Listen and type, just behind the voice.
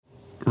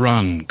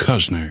Ron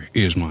Cuzner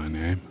is my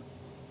name.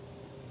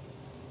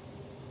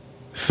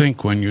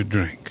 Think when you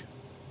drink.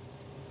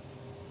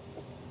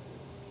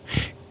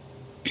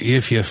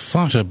 If you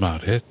thought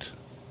about it,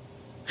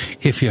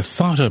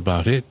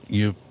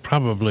 you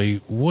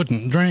probably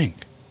wouldn't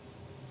drink.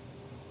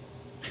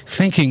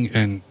 Thinking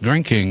and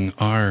drinking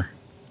are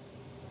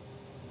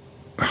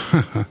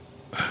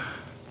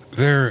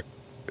they're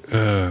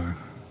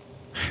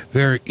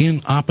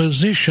in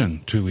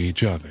opposition to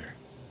each other.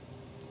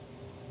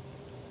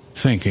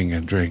 Thinking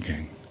and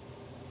drinking.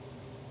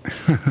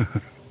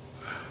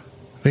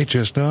 They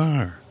just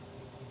are.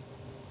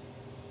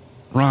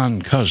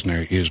 Ron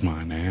Cuzner is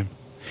my name.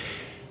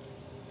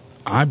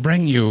 I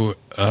bring you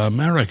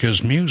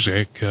America's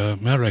music,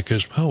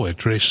 America's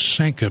poetry,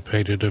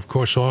 syncopated, of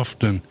course,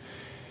 often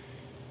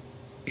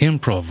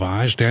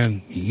improvised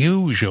and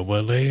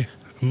usually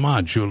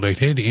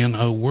modulated in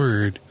a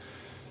word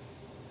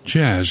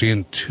jazz,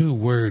 in 2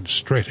 words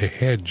straight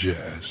ahead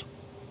jazz.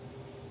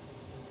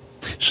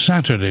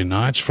 Saturday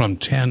nights from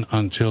 10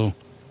 until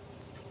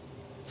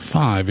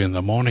 5 in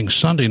the morning,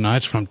 Sunday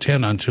nights from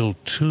 10 until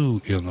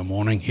 2 in the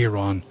morning here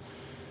on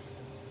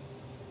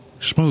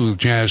Smooth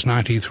Jazz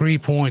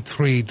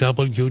 93.3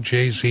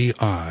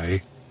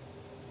 WJZI,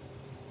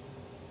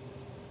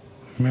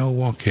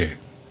 Milwaukee.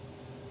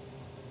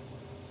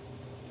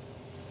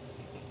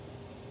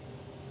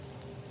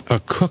 A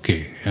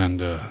cookie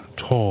and a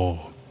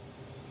tall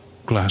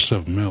glass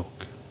of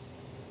milk.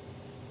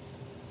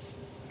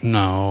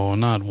 No,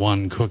 not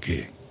 1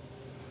 cookie.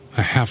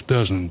 A half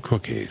dozen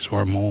cookies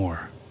or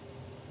more.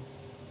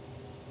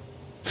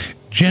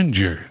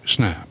 Ginger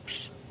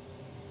snaps.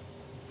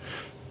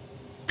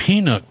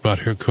 Peanut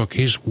butter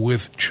cookies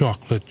with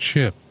chocolate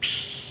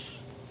chips.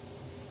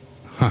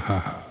 Ha ha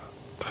ha.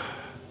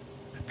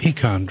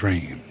 Pecan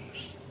dreams.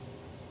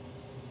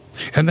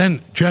 And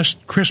then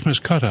just Christmas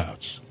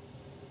cutouts.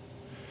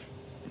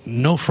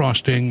 No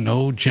frosting,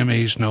 no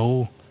jimmies,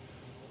 nothing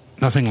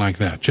like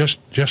that. Just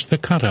the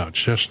cutouts,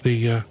 just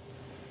the,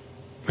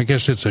 I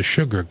guess it's a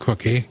sugar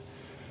cookie,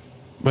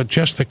 but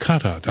just the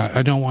cutout.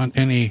 I don't want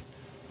any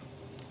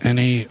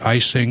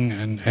icing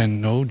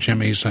and no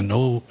jimmies and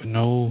no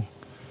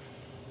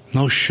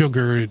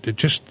sugar.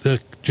 Just the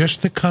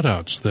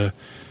cutouts,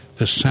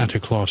 the Santa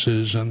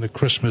Clauses and the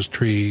Christmas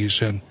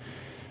trees and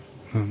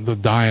the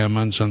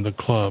diamonds and the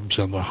clubs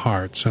and the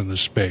hearts and the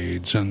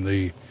spades and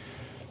the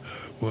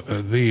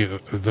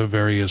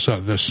various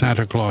the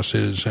Santa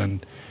Clauses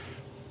and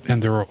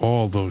there are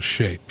all those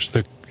shapes,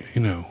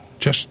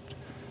 just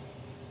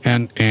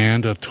and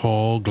a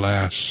tall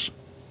glass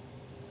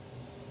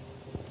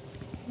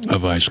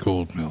of ice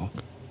cold milk.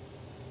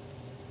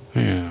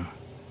 Yeah.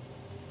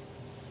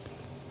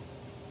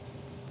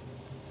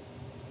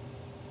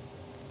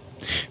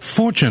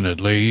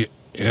 Fortunately,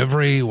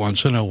 every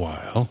once in a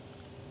while,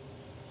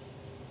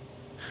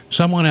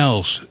 someone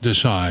else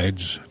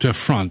decides to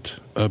front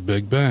a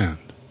big band.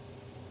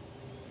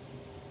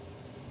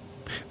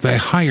 They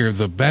hire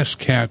the best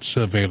cats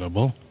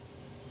available,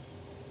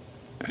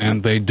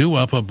 and they do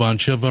up a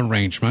bunch of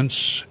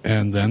arrangements,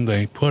 and then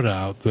they put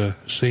out the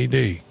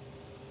CD.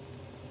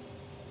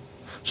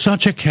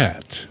 Such a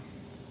cat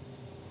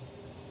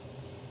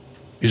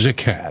is a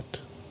cat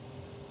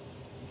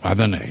by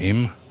the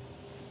name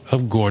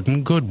of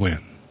Gordon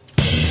Goodwin.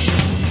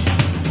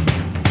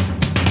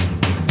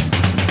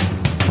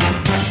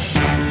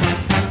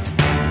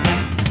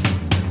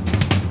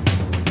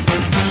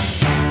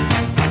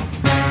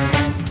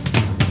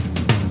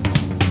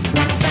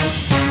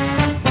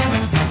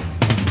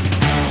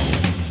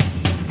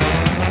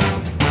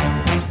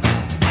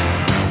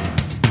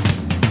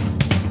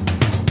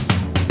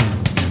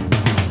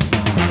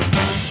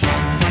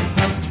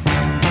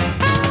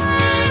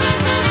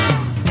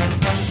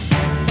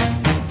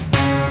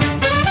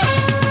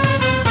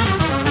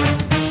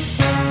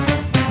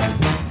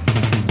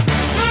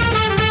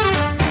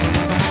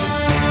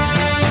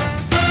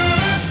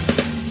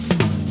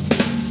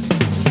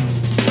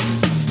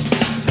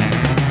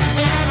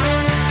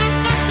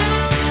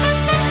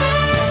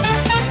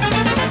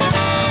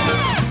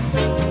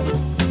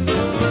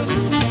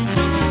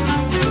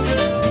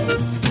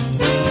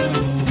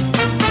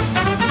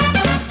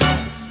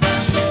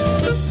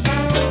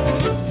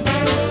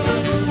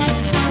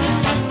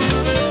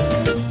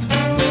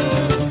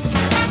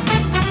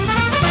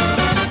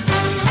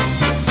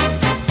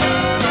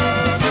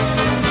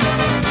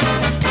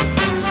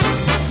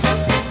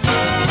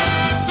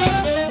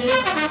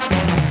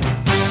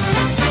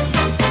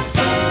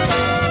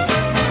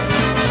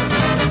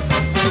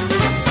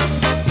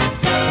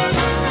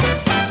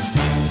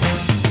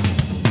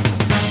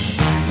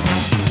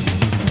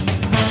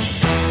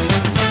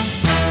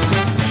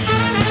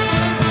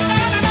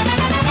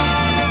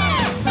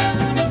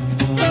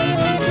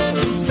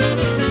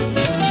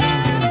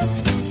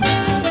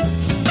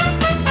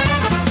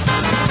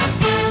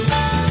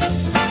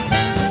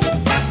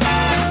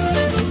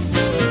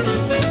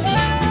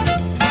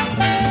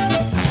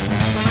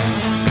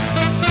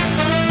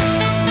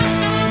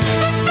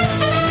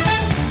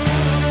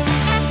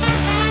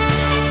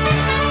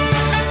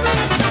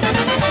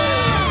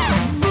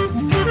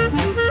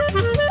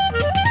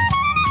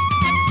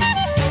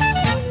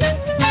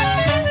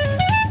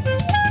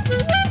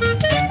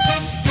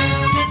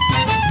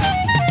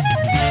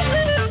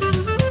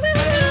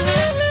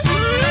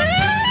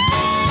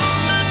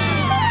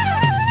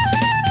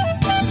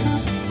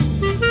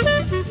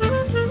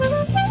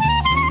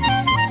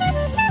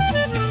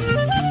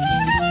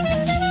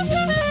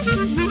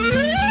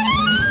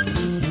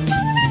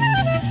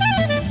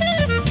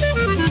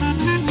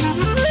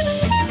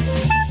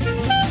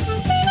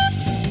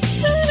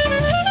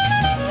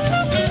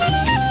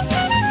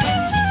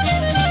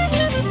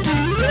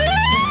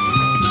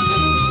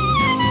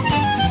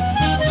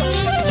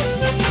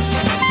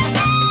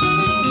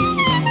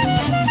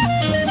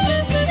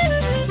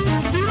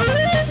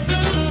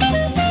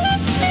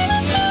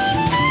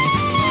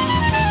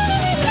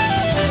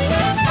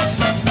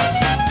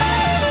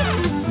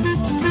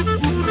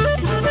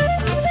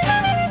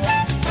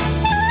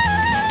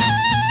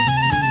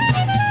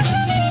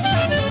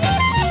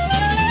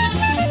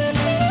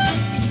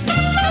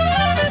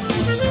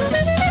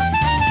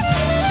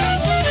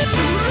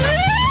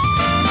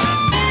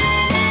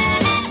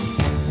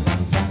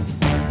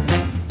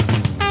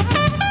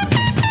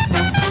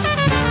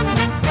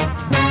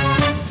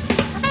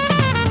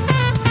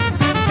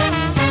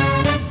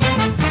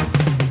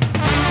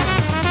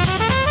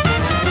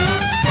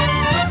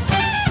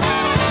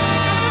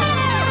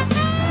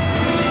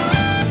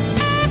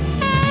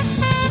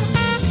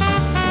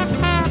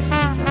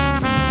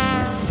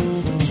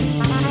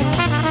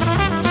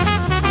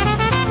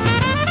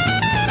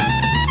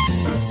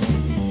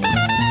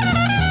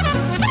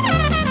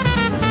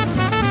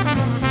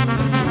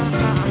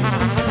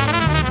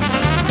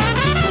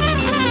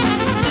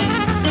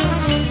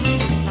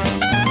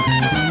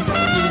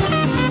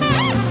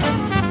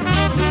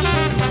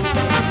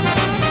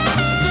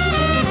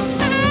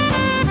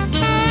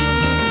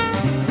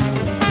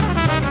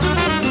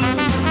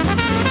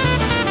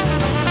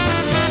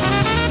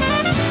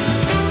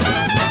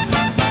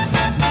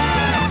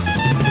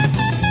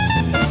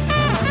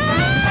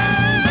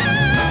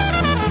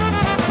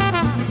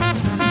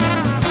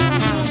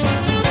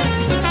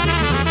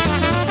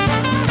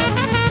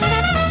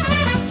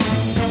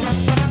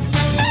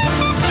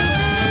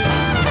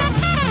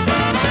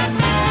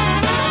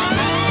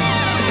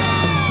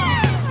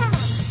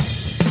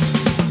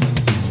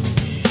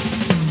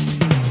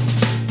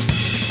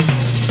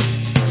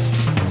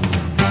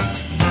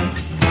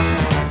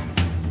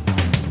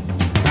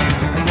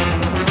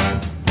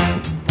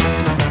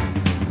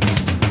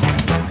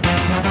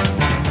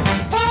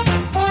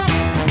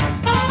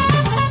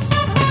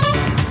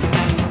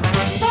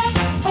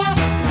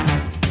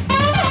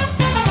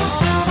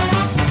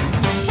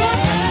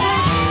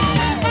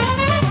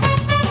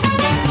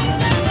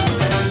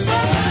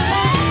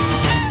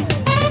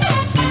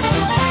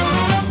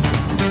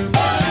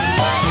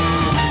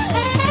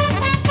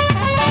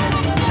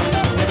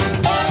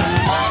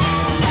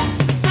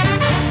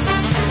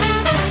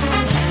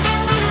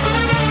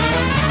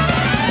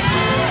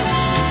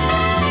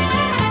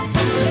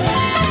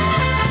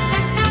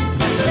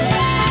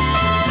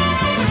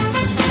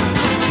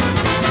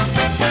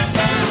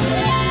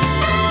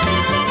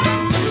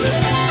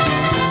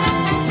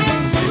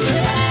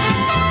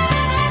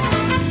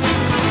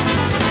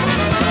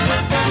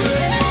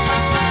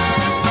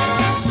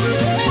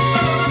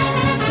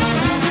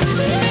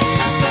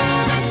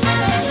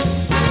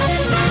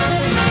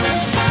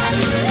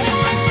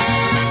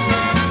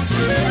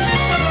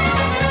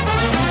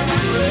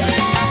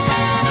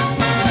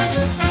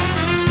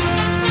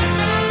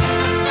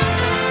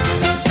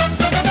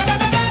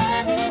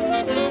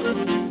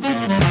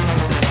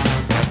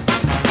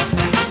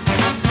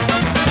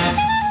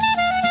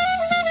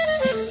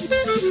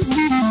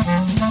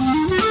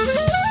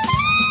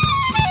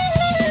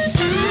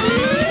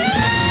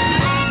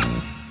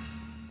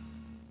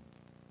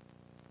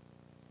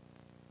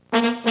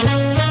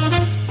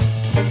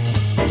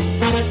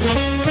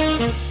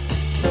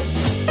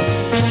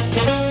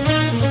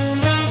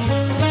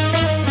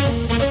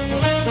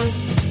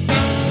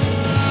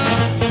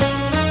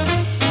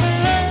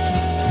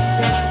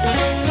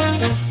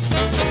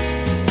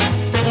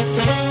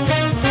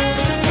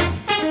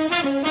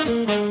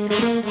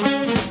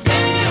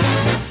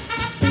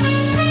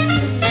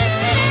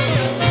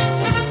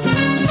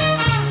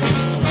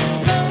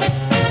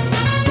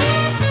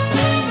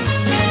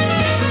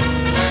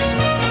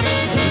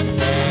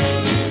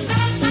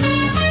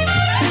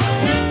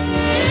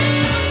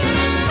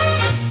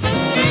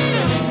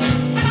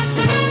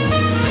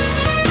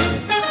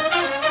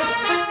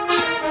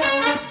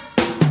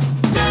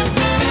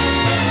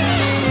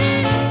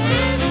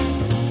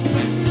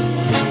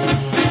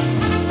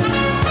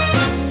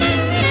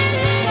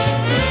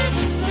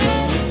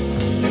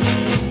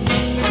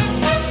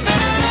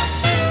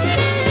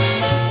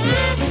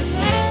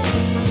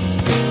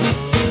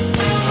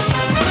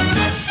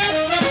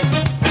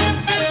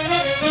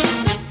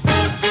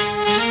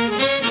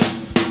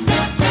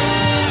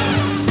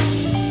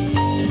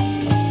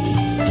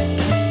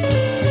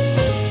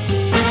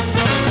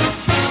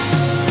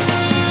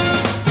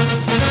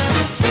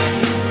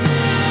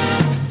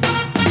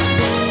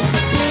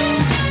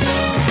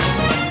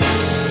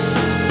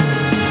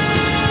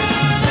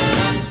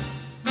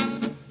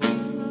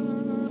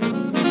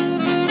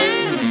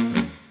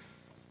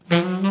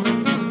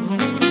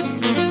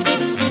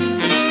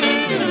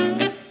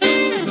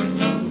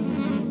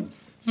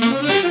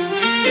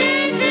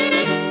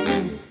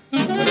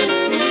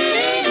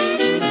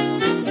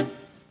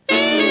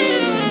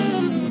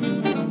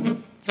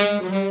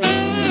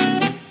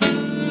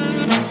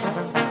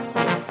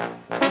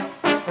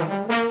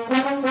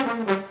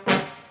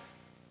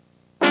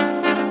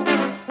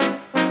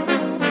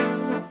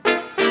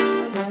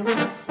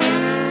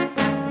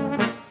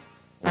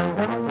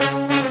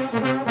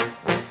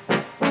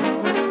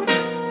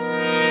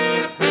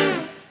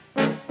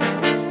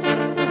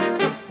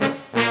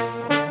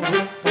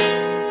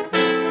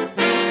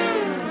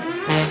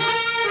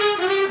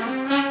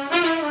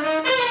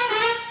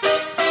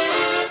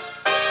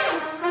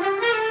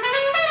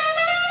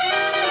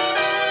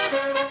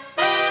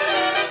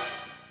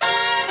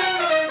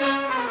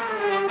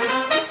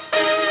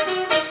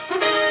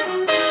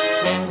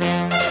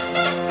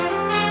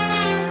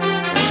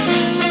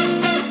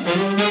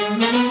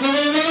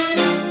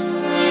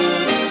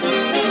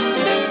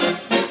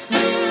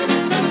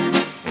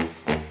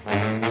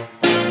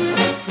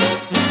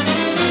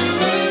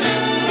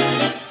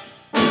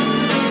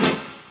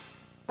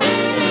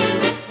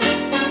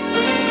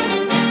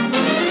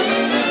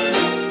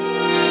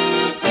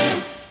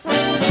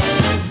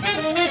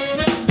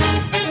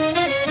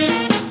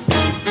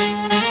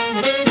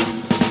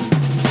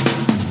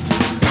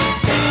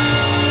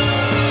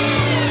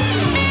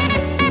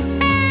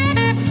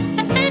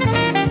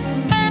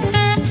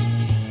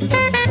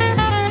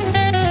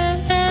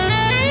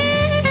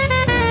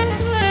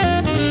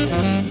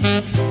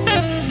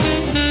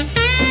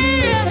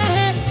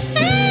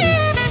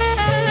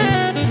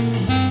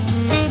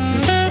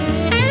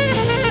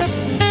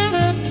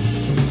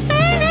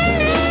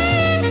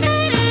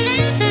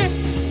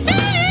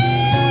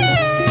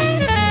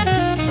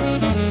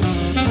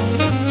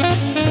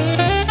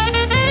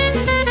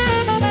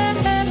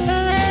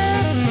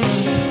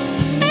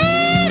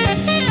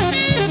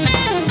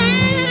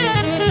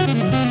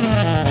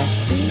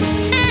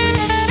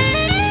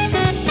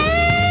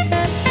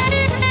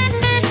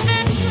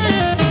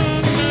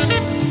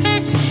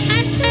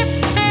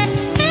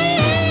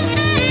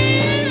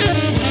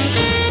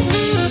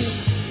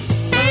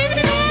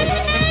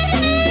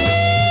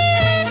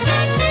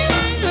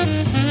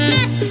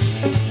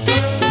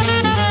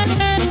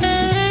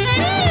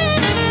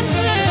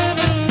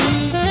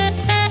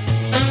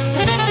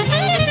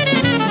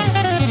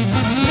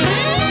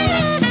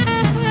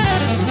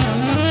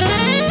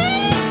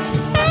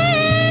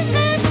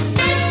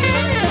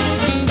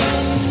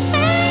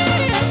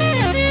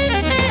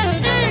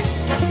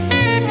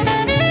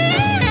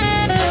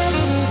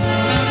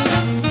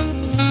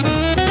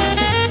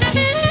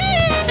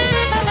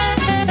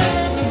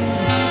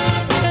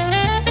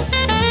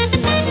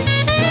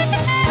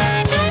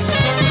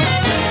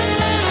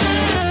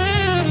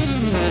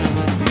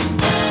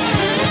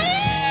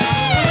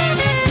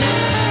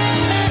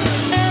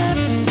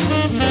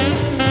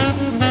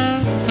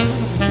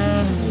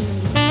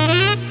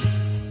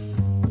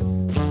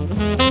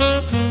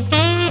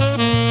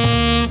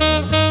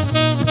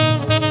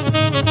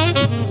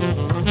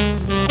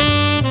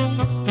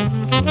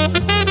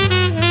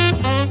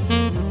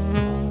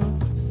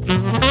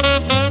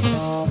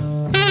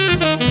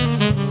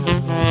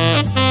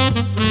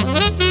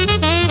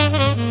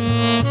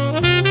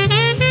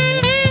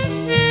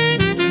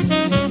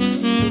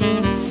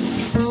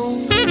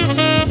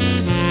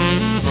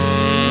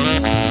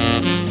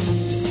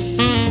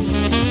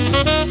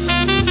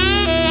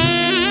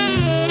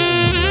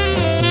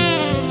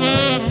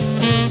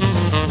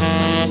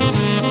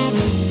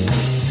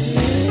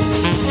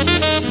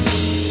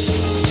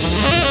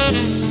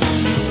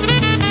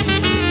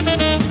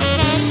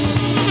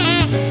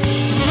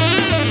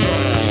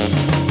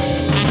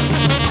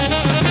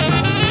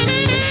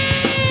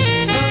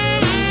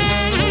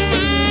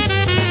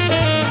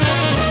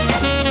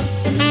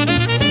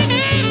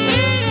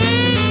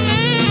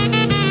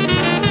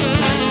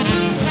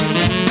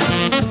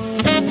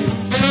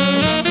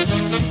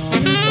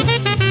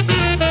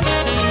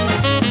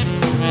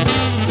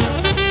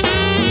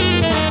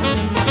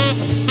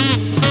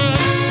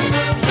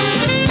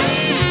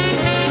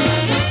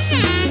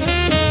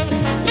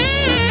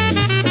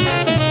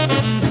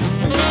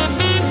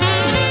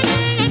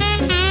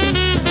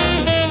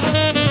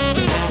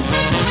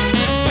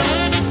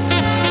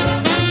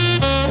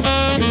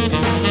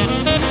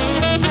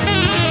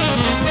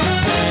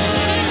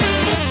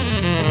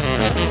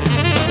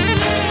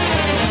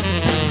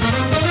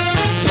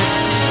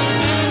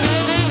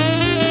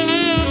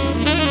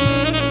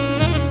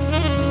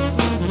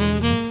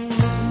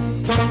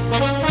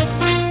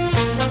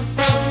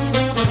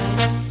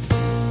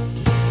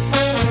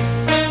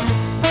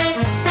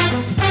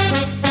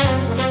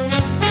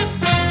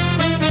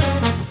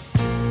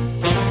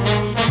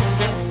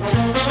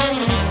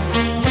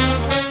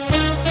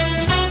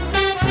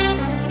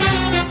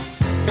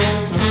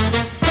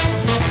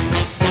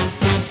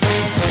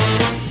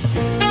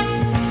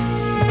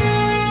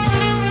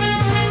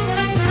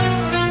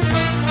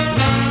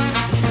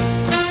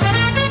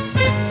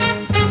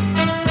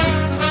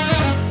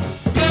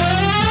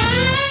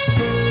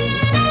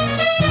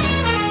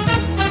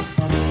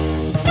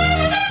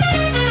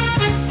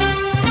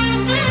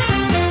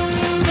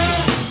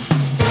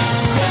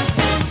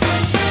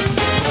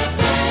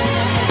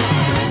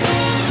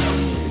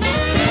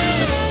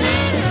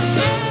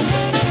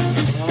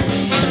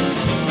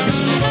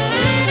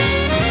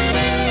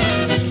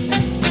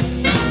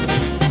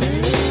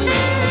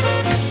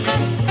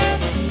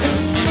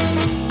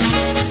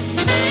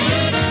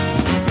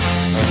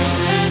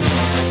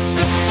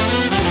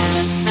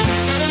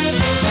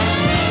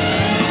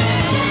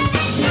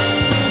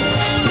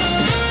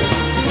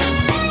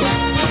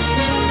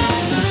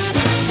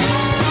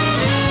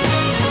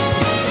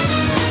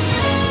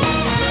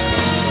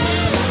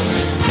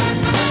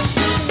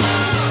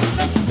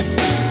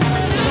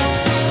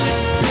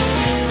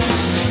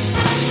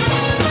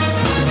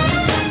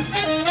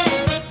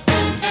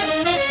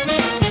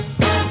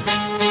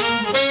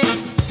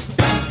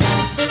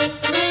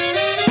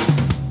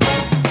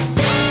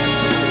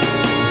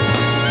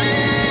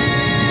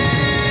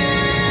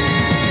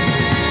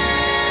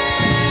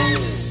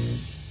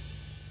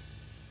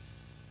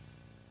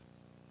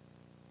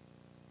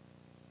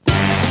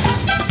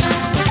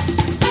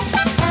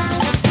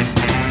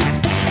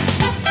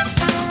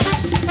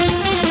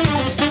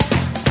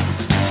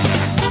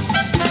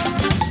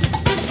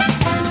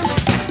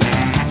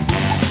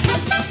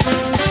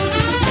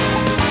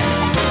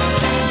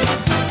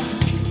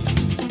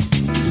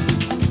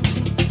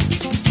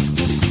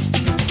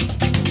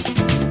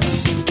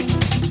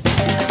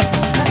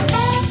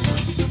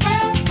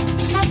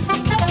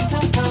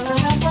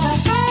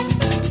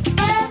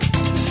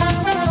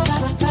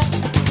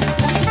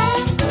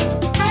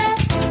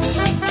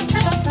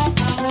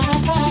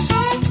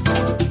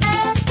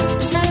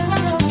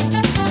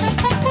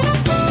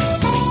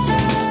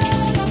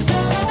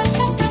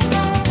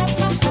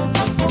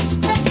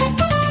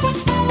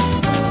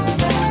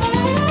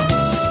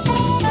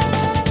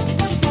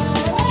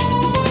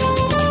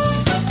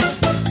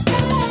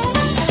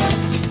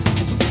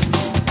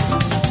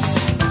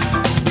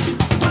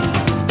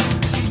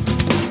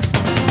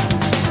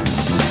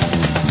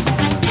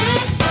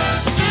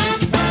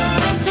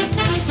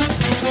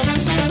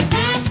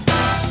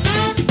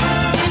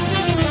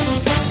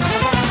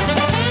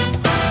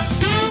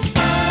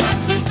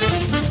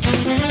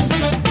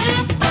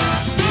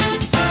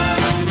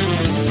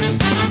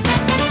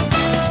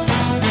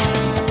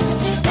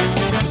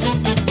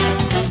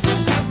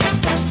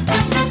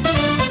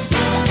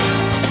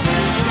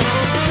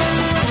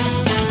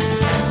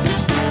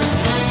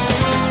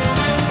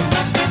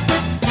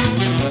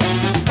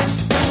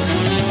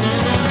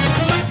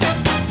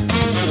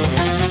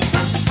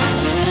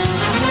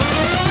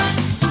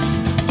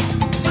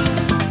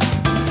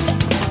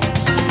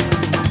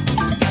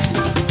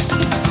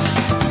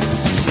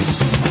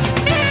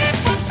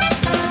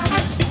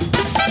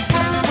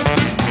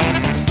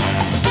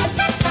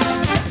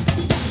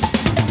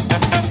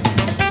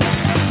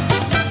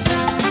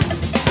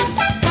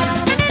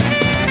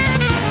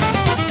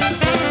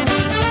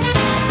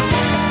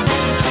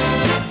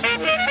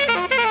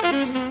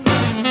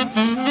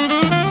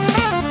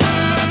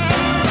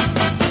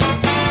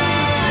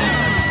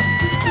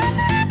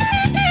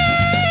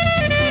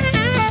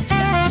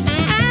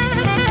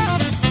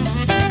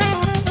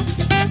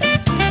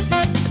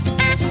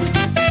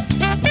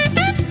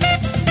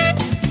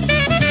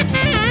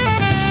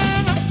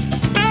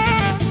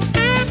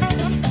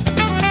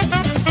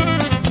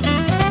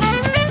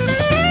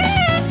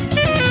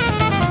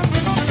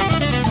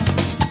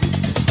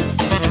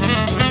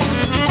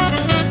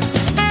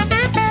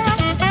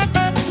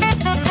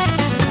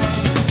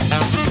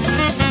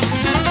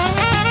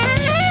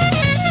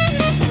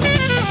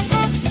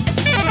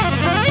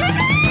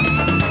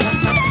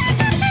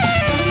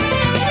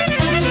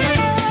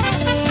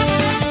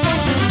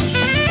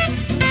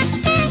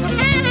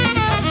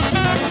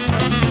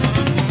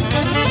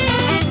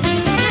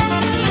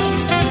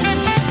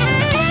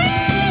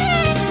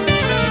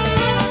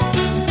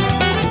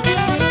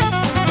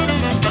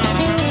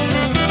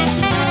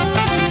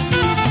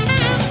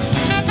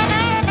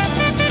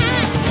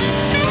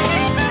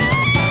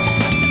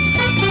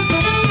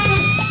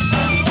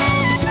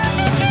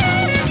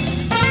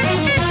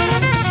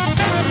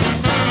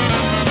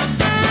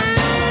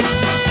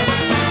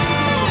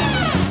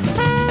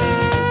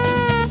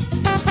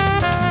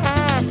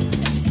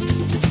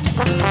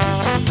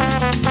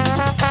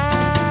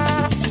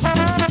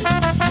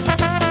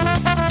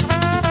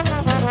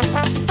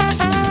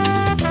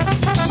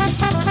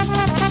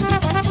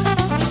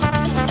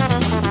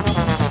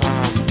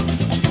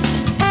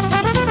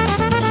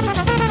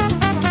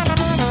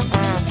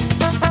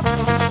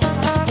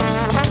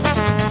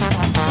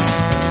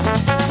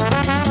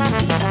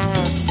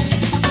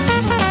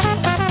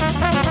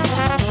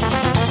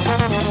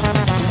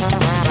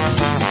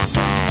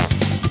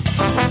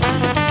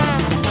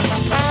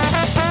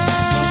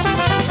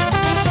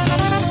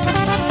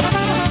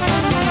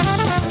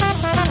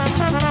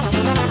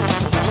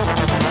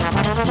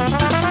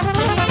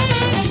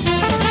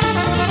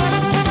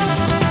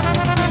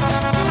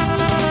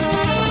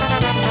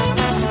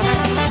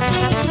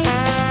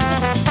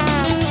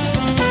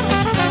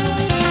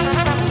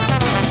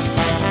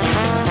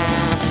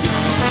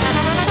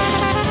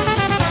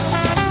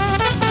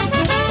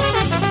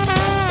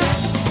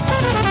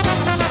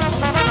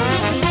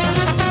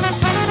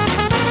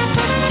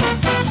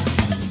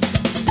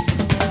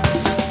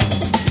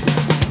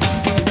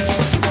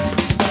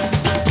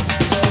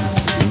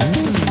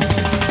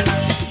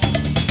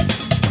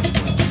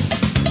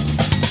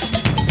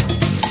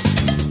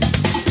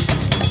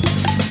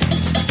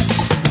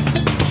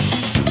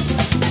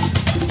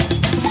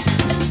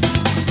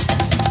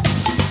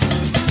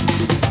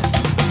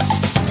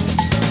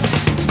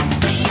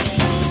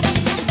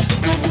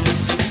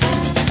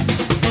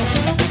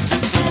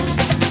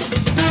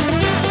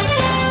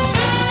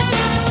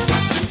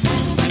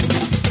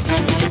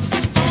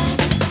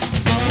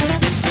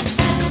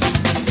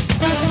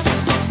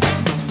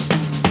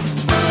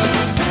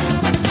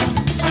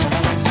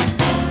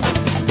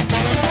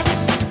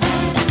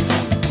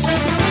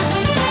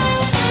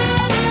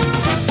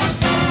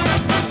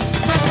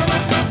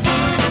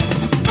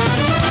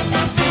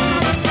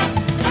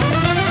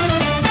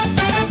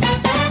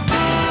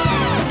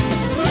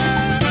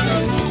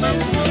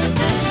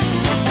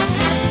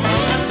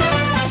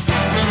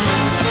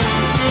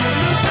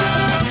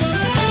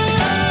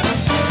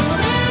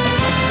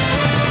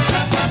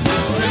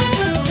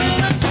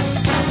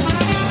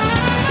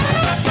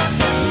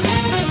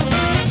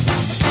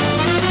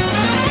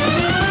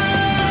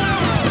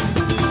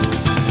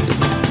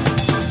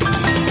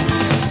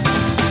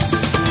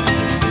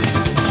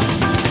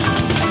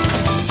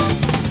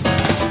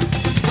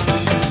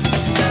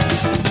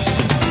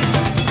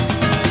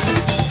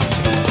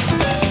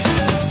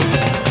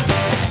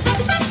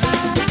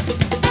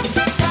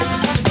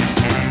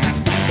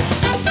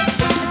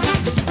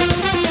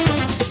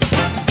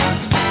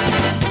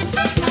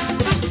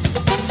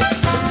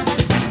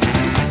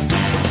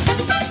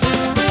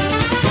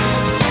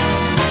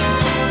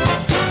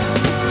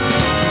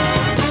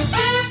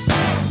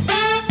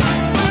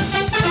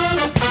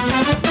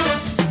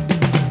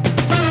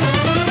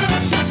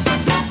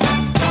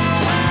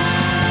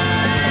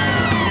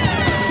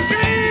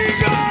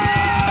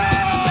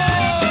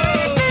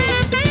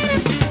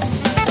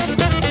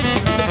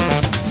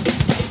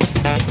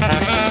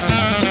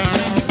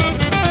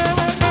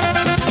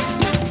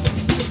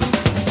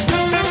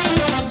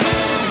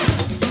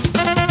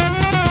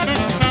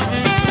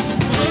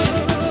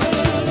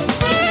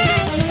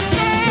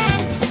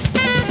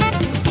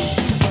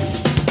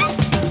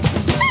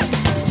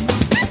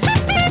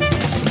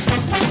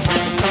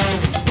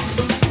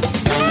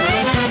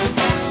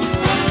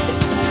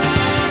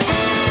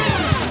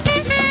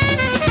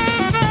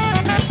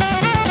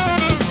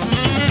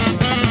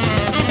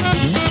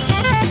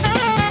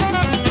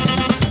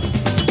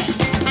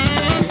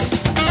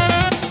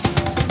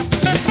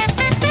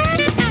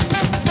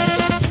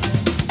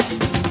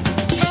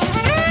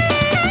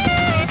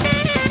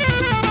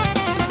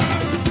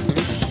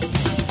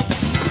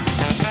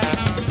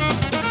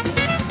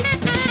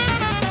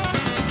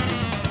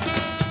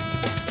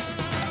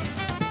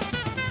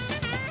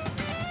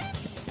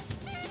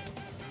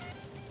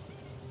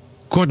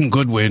 Gordon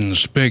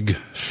Goodwin's Big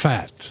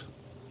Fat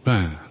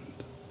Band,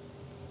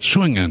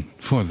 Swingin'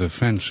 for the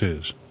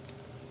Fences.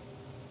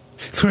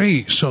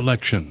 3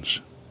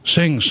 selections,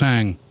 Sing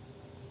Sang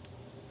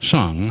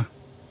Sung,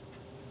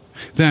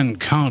 then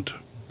Count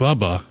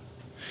Bubba,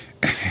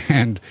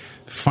 and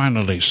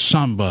finally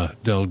Samba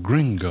del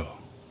Gringo.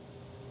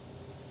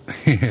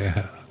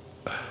 Yeah.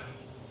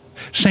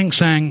 Sing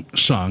Sang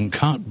Sung,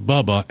 Count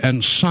Bubba,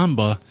 and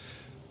Samba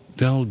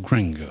del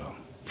Gringo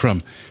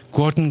from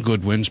Gordon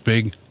Goodwin's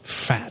Big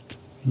Fat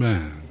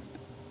Band.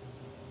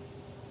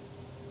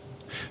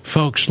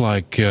 Folks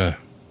like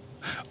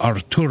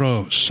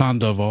Arturo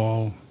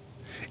Sandoval,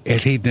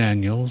 Eddie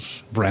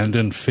Daniels,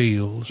 Brandon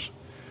Fields,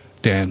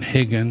 Dan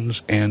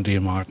Higgins, Andy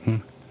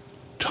Martin,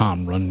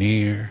 Tom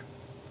Rainier,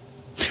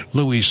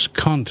 Luis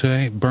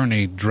Conte,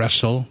 Bernie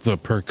Dressel, the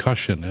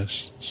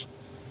percussionists,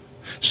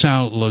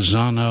 Sal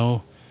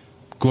Lozano,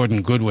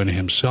 Gordon Goodwin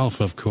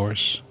himself, of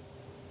course,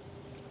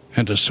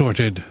 and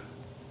assorted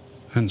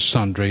and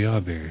sundry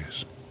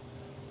others.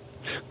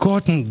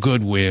 Gordon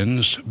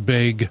Goodwin's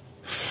Big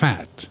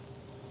Fat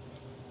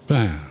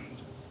Band.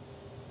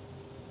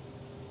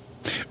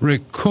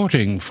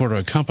 Recording for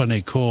a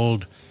company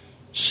called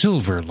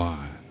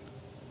Silverline.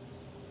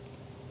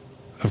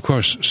 Of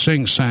course,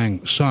 Sing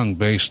Sang Sung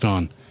based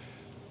on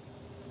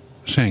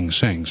Sing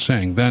Sing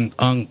Sing, then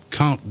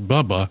Count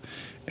Bubba,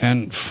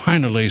 and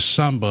finally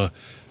Samba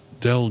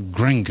del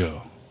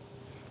Gringo,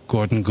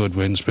 Gordon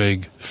Goodwin's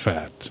Big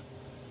Fat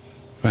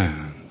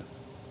Band.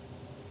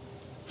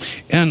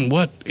 And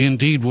what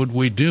indeed would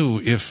we do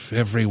if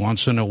every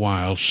once in a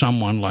while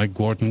someone like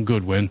Gordon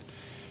Goodwin,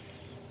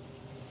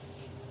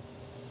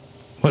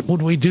 what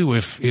would we do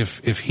if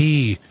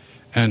he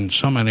and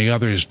so many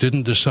others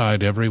didn't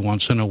decide every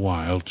once in a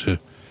while to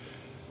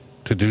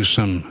do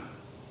some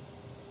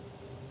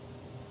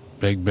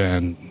big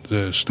band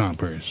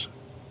stompers?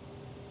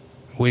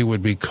 We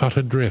would be cut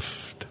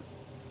adrift,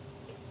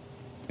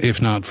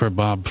 if not for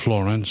Bob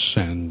Florence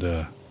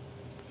and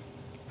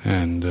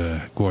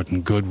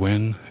Gordon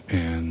Goodwin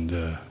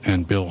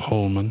and Bill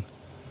Holman,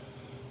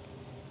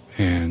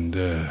 and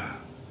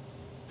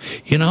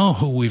you know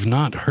who we've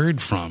not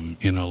heard from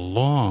in a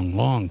long,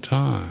 long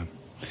time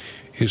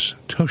is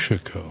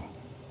Toshiko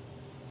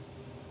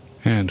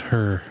and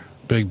her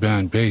big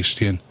band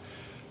based in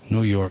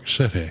New York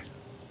City.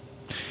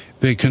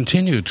 They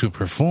continue to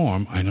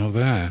perform, I know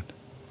that,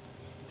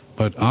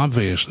 but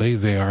obviously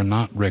they are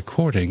not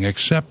recording,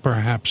 except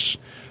perhaps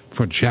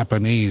for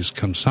Japanese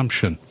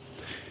consumption.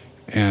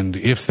 And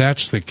if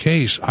that's the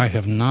case, I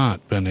have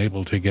not been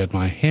able to get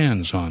my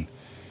hands on.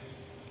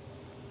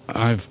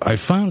 I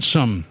found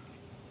some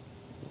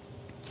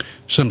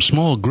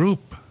small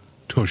group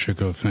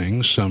Toshiko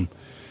things, some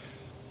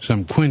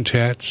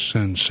quintets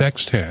and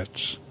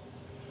sextets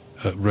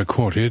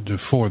recorded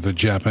for the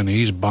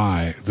Japanese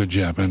by the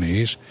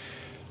Japanese,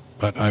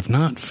 but I've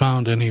not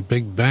found any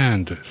big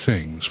band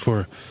things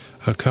for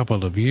a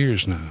couple of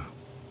years now.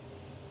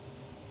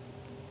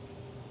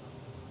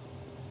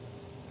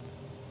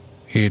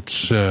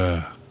 It's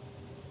in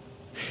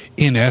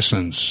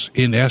essence,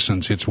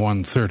 it's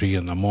 1:30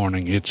 in the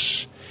morning.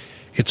 It's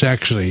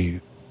actually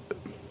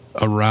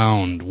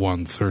around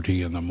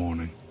 1:30 in the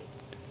morning.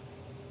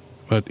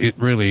 But it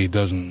really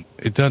doesn't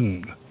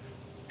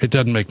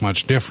make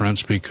much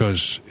difference,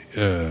 because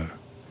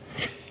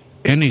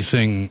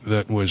anything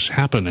that was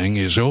happening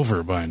is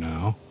over by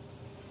now,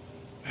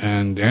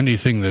 and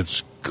anything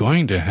that's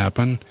going to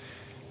happen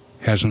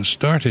hasn't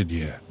started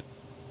yet.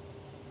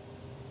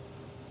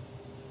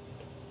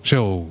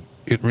 So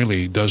it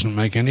really doesn't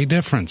make any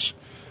difference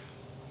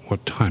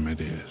what time it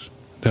is,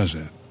 does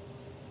it?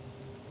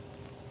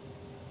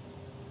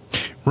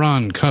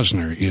 Ron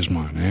Cuzner is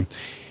my name.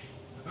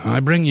 I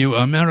bring you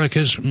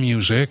America's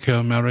music,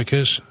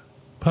 America's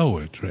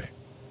poetry.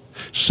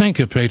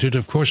 Syncopated,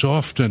 of course,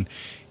 often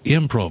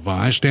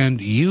improvised,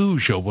 and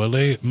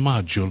usually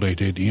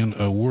modulated in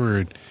a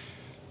word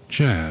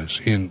jazz,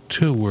 in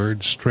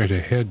 2-word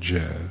straight-ahead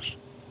jazz.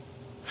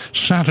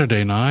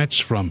 Saturday nights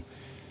from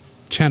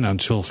 10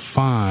 until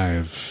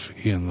 5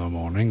 in the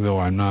morning, though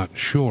I'm not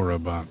sure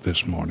about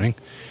this morning.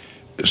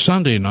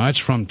 Sunday nights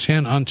from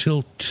 10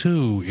 until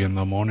 2 in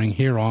the morning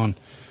here on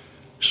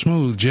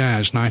Smooth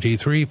Jazz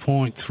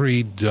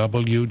 93.3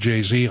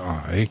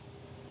 WJZI,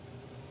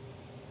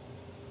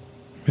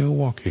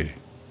 Milwaukee.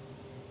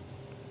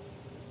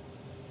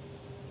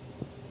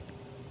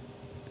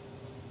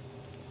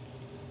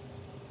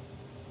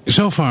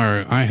 So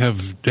far, I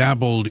have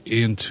dabbled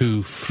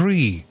into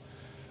 3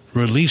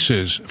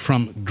 releases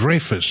from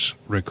Dreyfus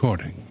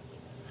Recording.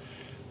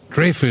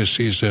 Dreyfus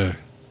is a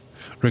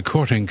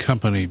recording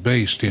company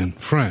based in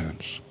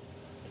France.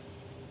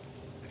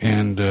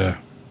 And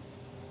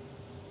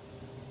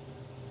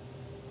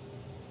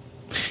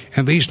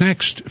these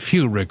next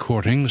few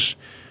recordings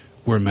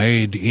were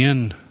made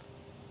in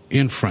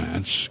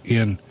France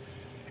in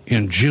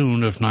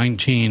June of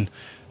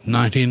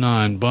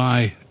 1999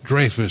 by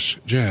Dreyfus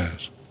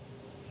Jazz.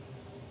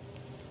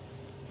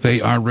 They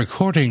are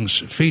recordings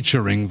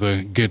featuring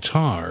the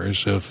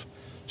guitars of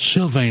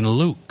Sylvain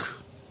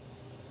Luc.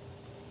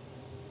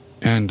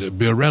 and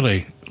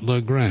Birelli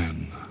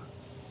Legrand.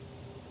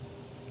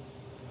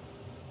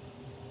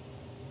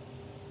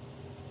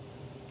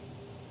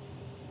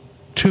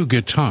 Two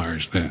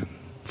guitars, then,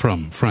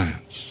 from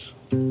France.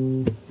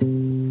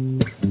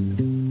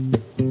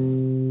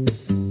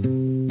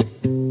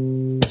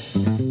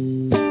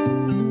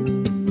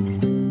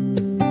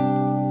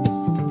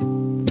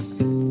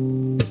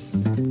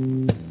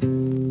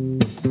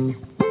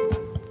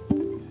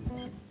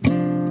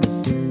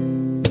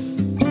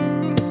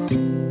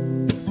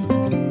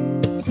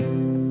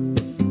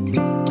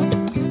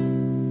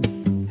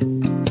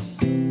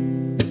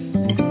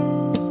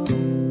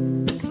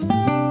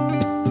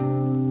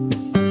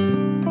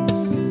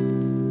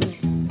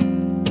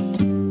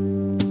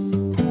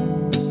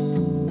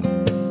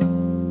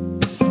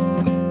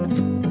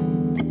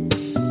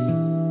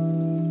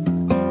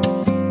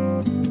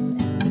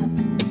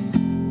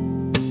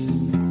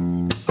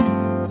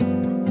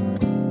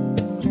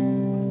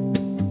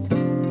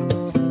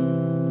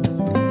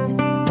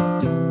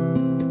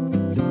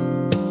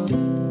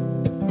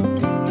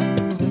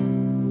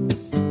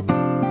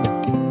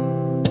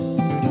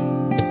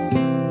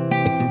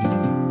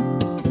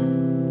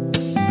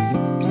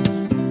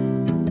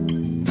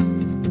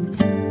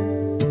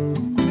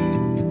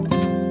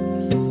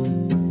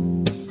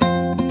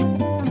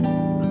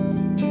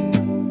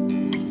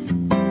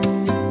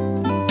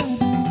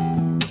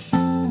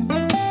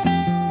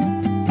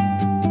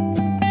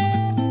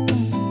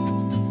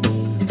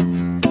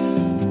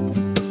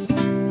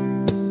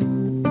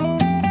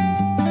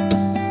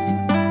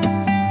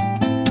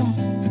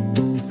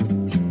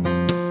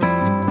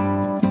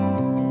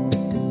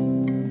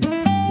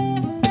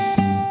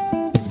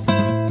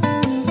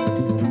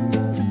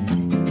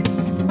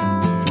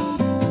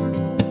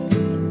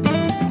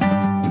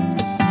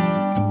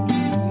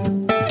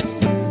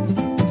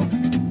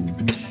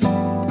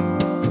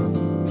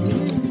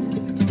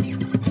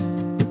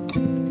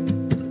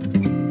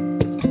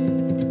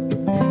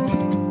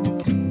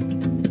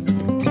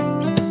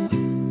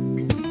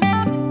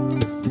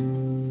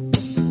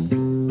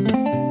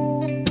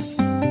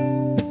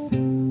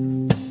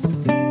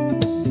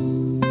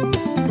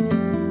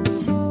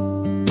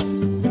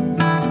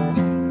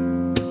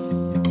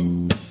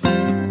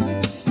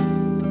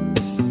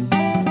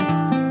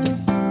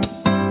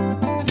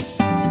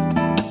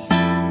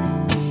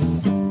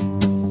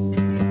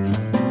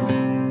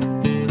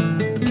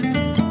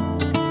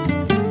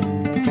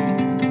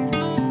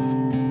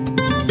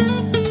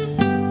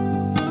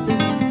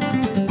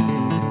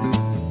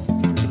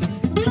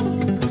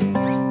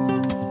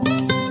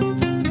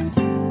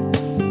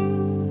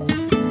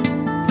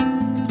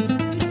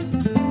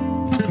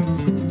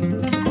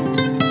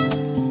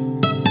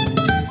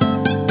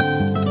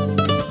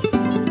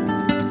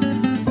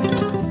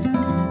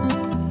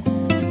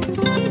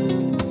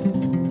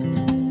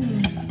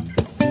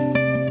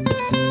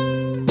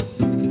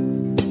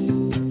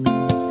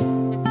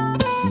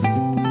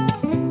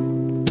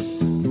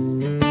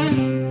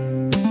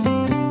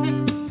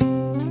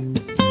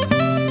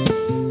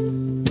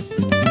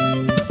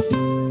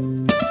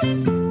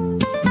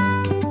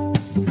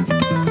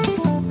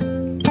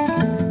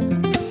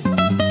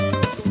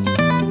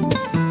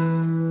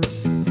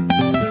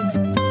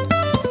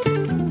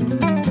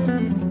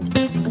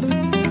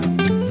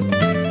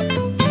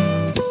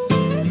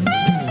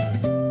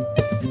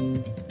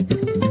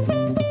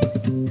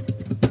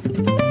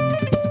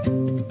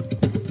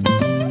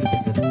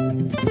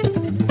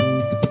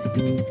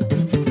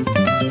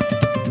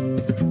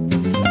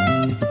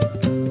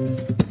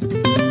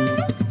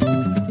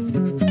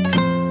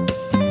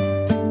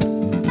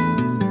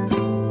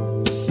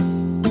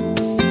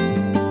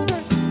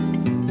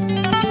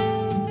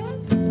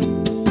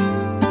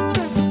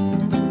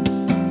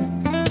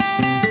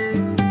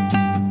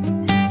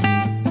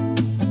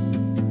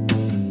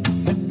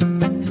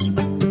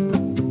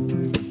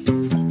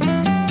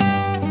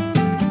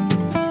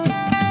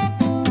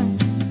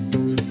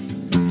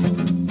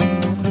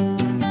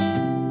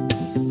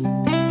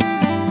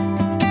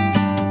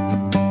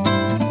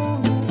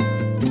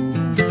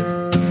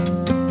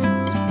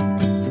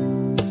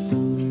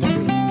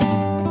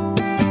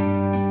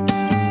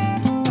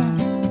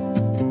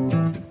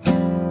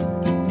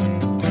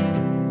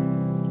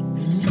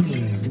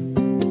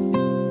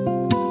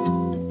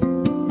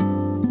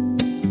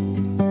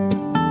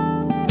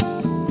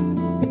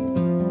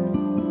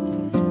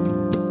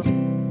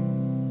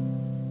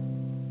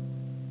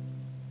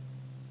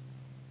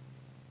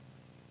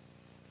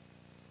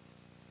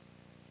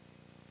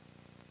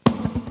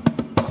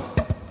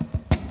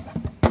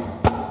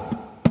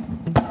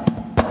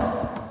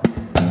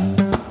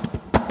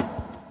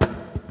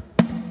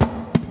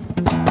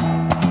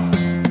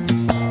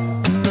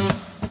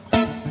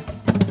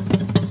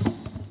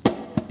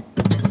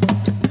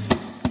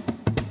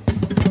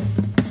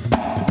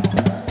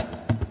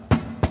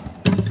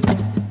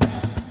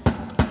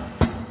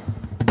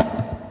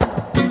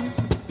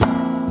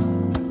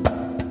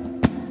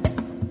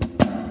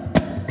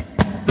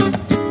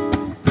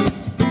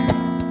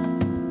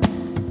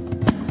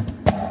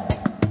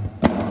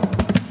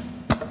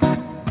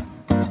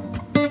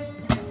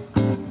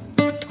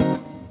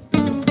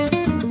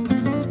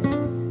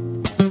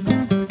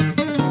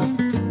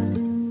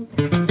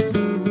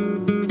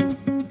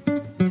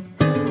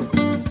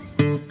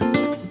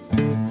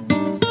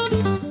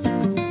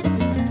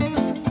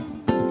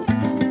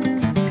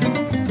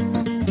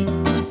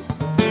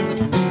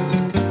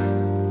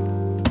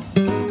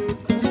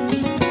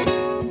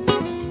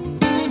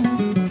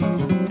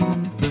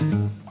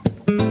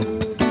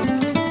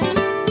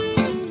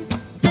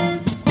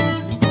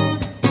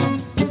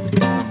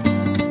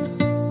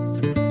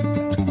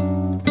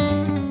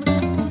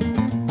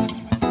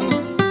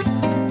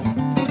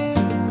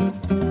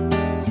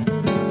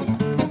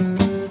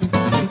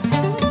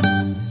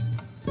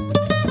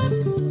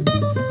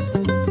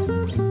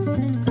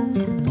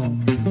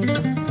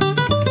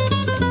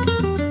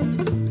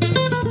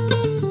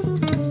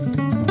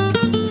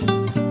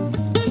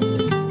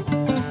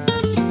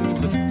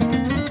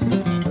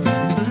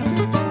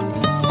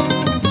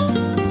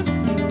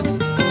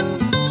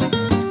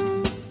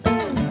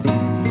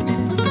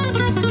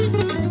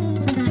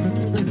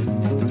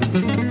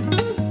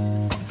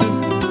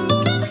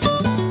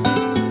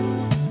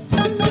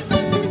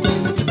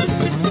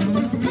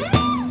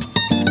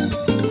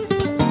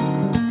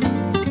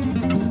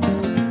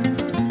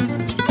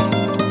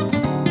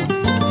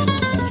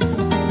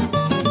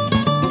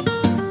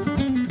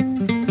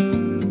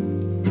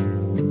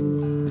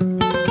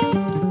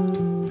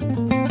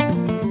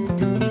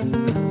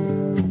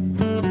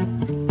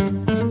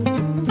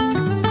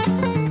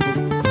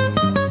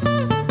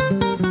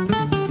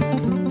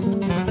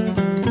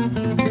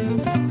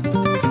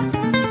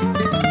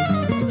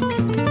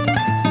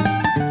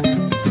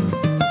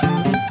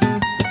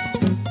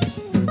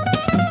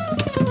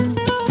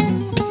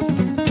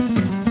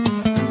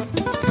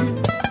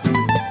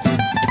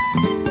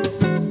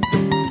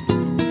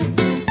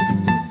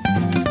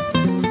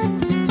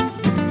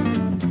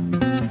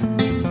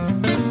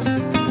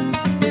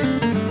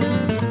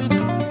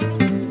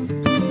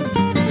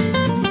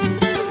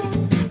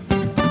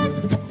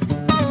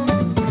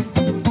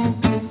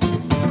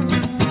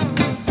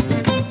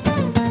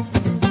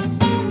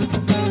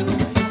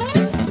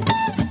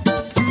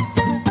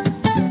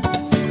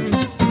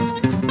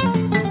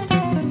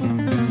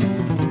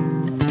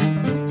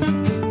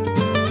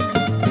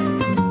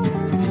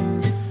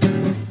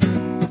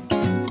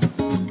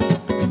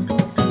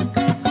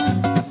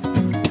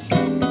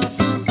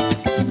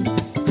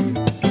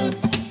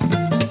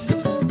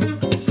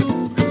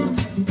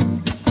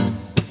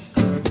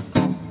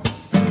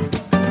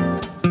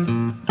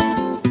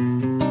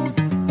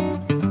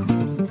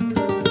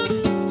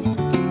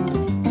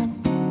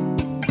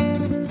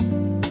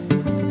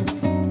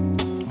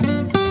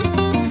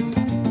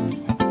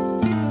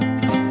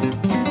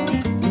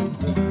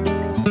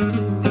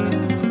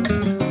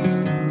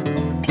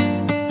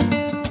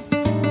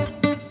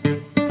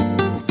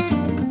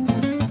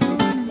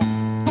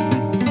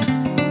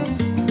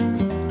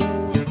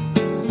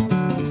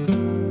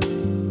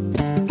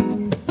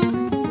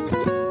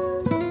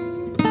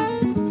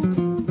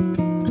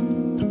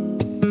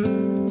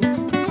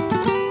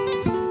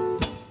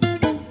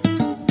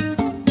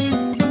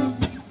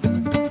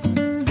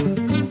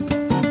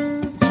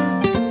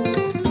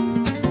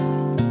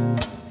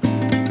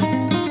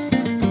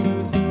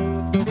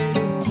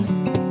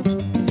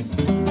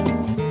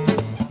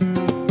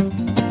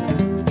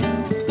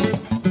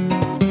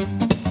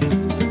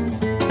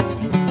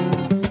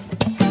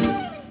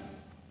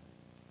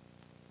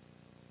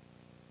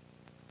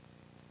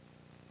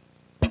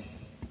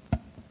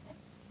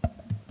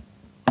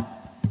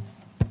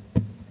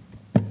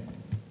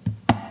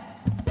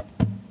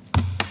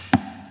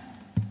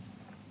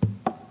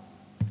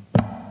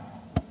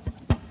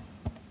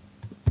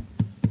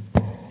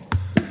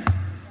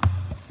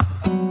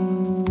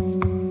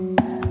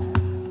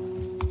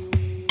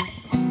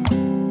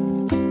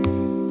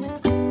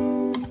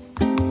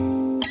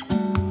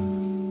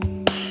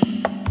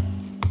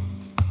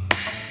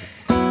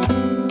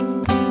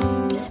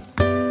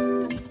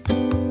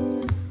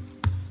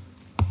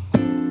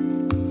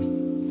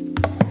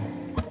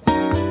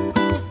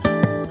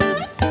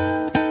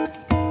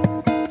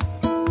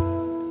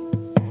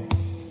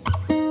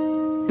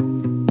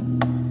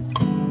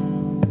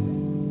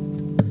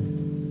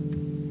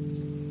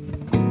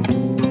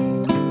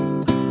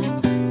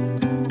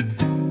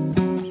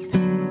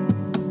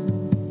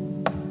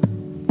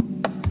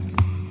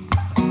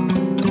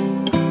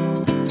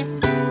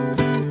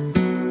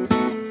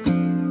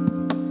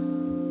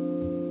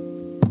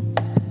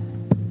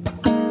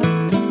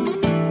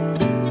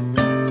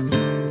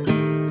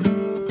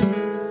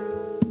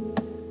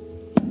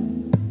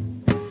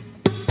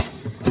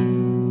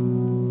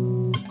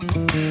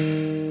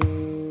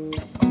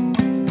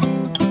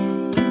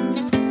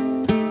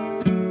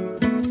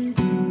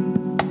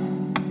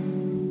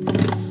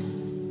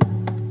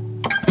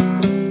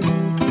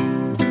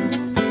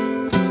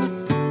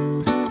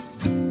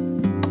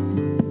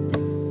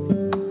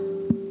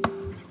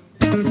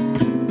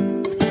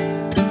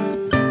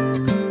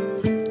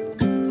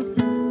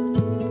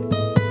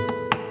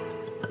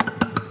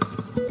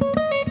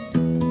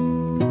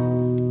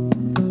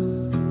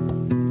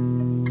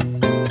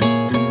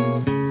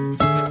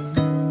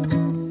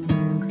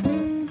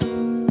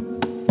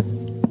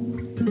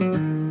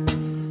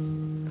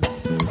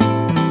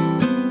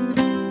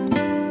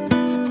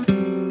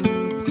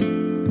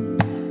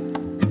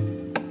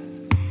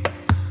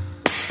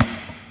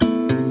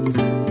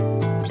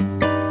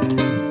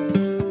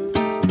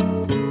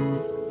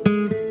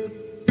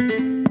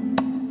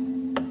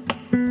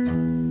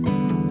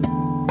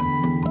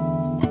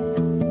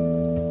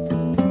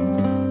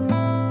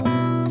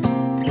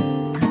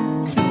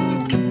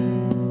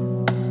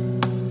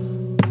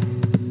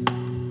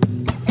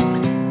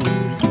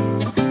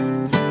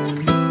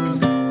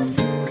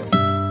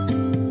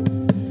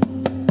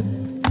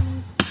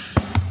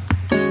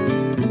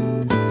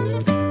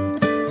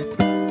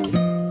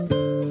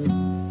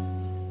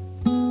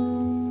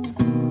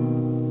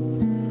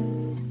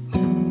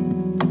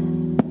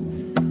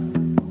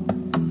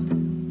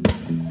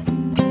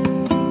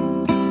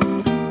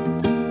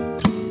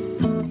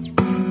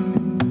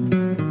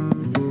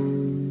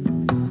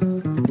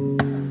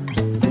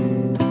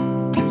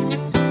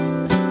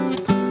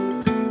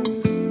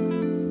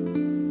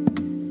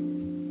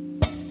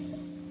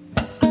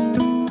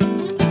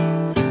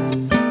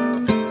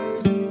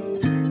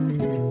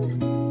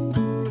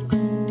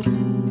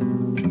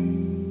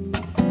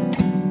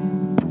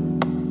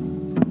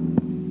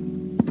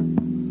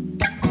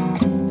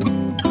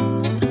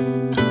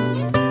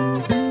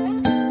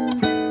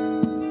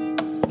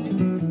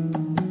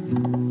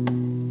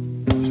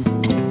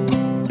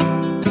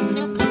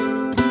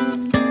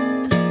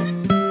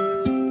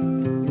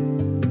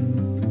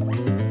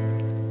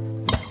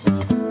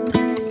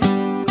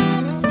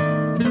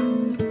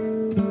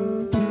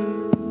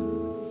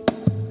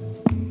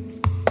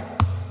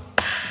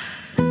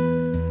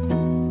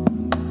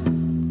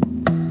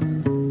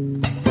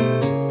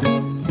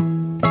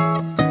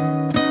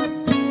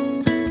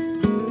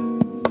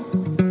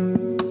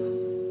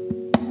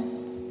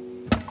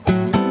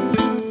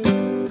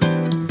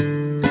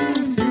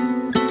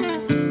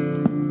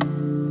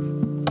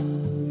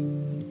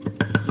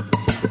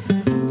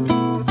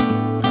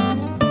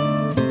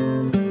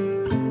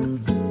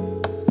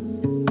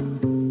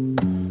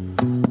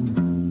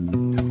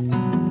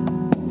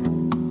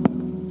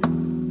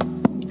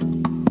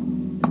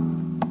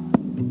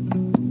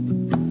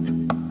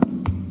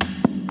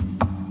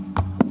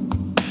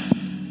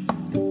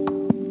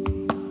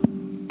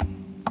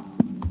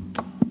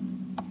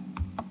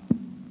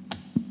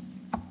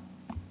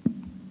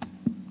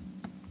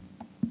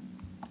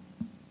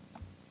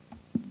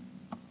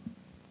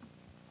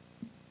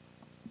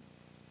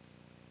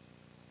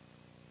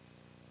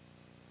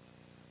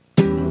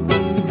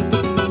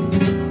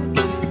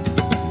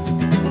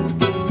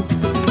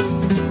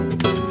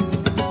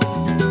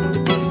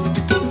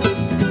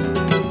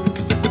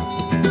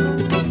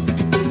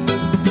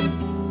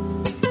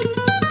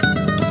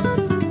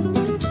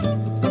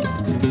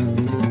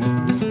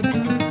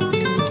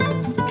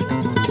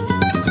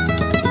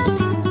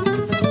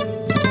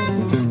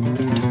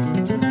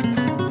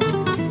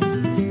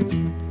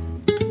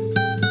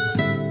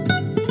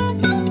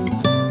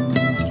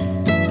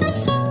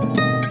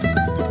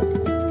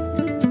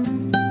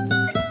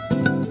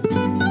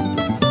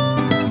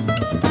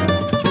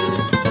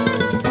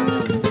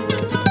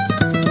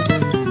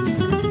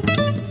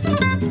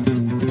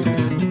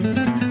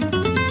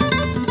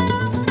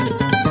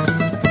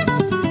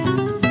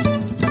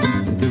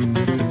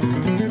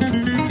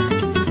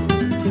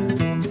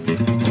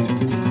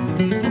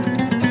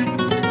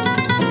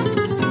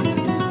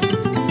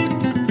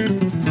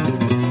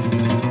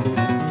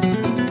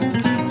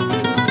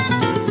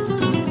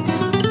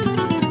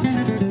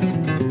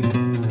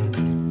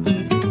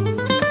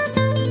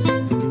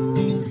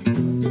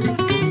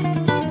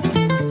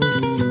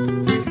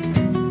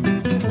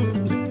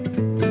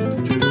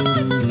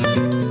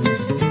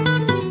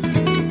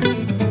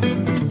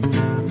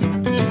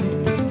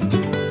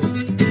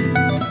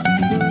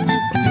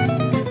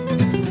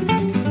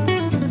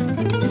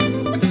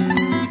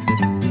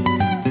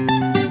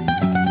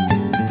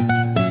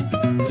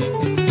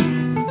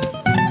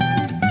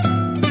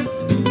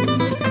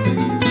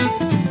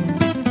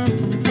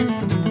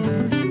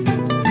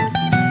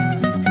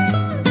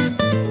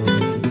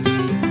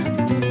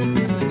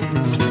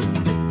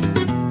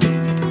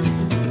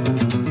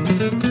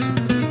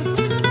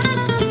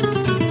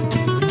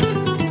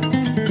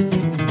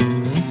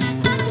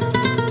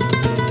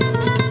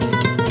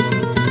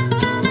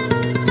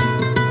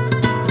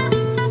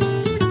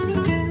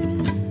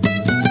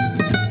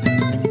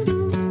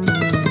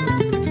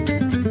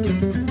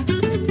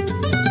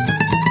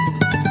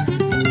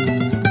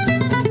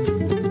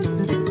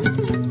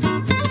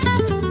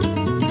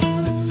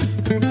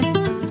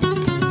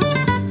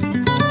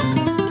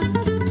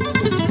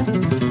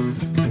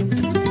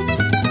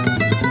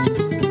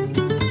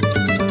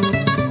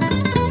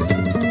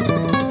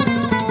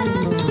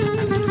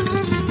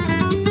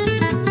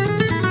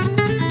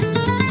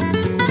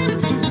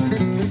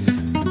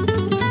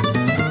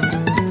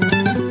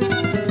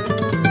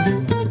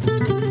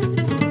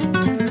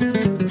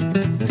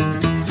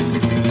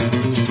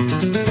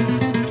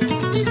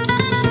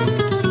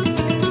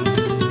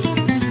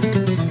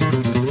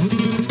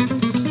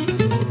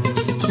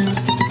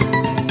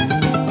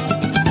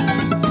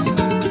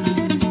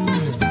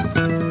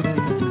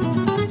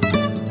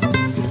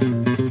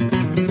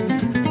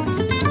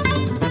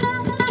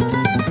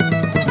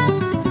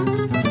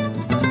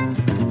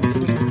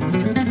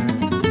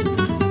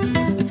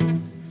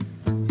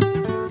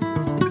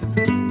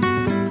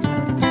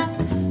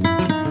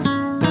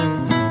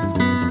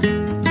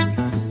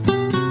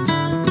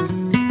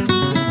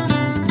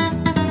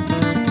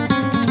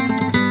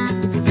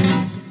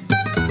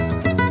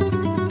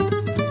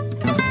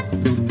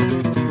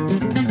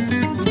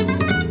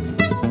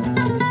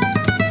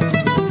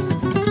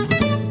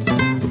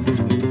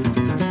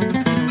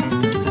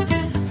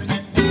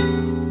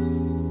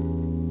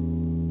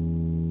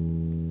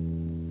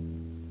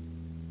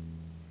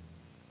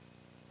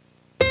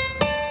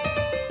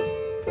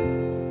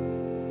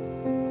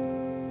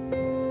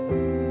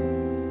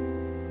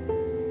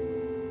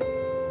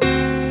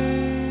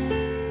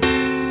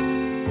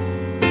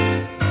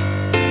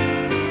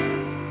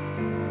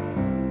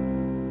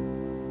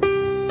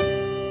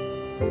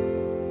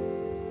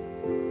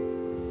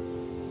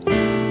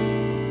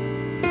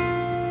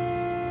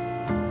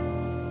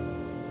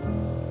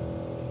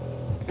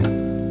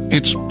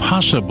 It's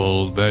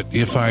possible that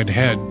if I'd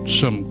had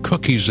some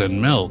cookies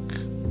and milk,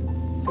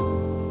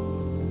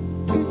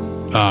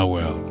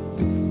 well.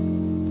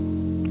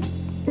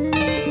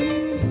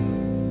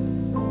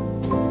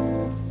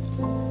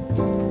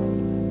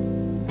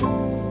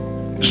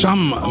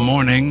 Some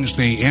mornings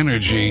the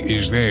energy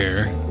is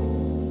there,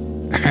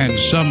 and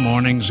some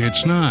mornings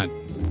it's not.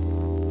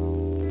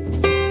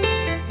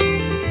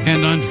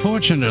 And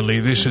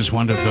unfortunately, this is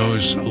one of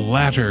those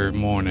latter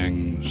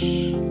mornings.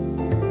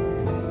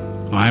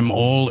 I'm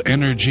all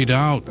energied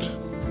out.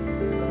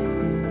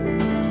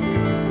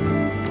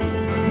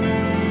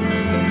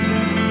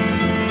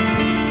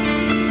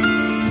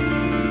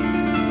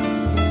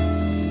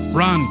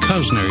 Ron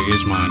Cuzner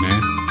is my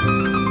name.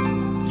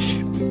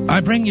 I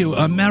bring you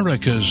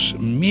America's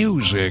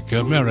music,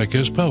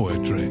 America's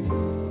poetry.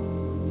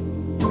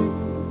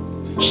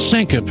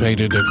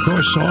 Syncopated, of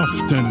course,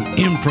 often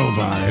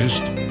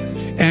improvised,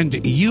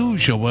 and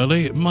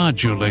usually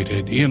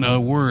modulated in a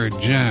word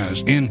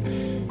jazz, in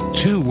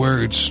 2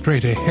 words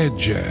straight ahead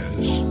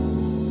jazz.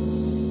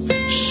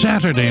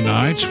 Saturday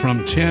nights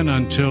from 10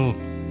 until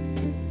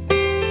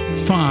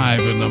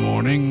 5 in the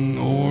morning,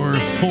 or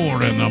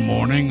 4 in the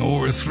morning,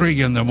 or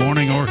 3 in the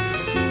morning, or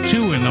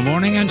 2 in the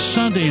morning, and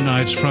Sunday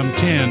nights from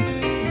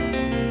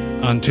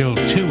 10 until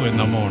 2 in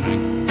the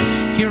morning.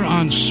 Here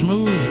on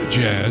Smooth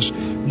Jazz,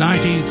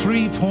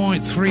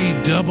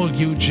 93.3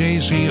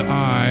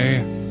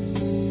 WJZI,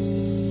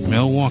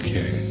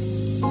 Milwaukee.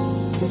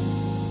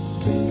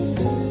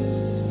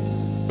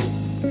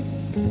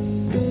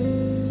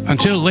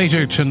 Until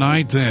later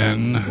tonight,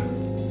 then,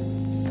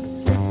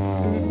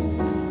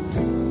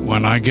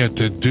 when I get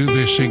to do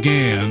this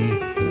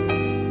again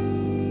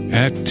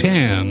at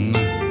 10,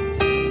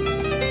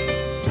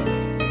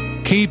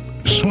 keep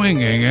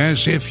swinging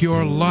as if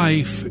your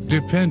life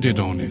depended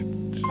on it.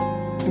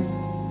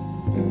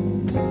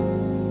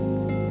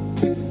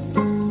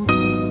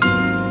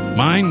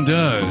 Mine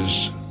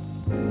does.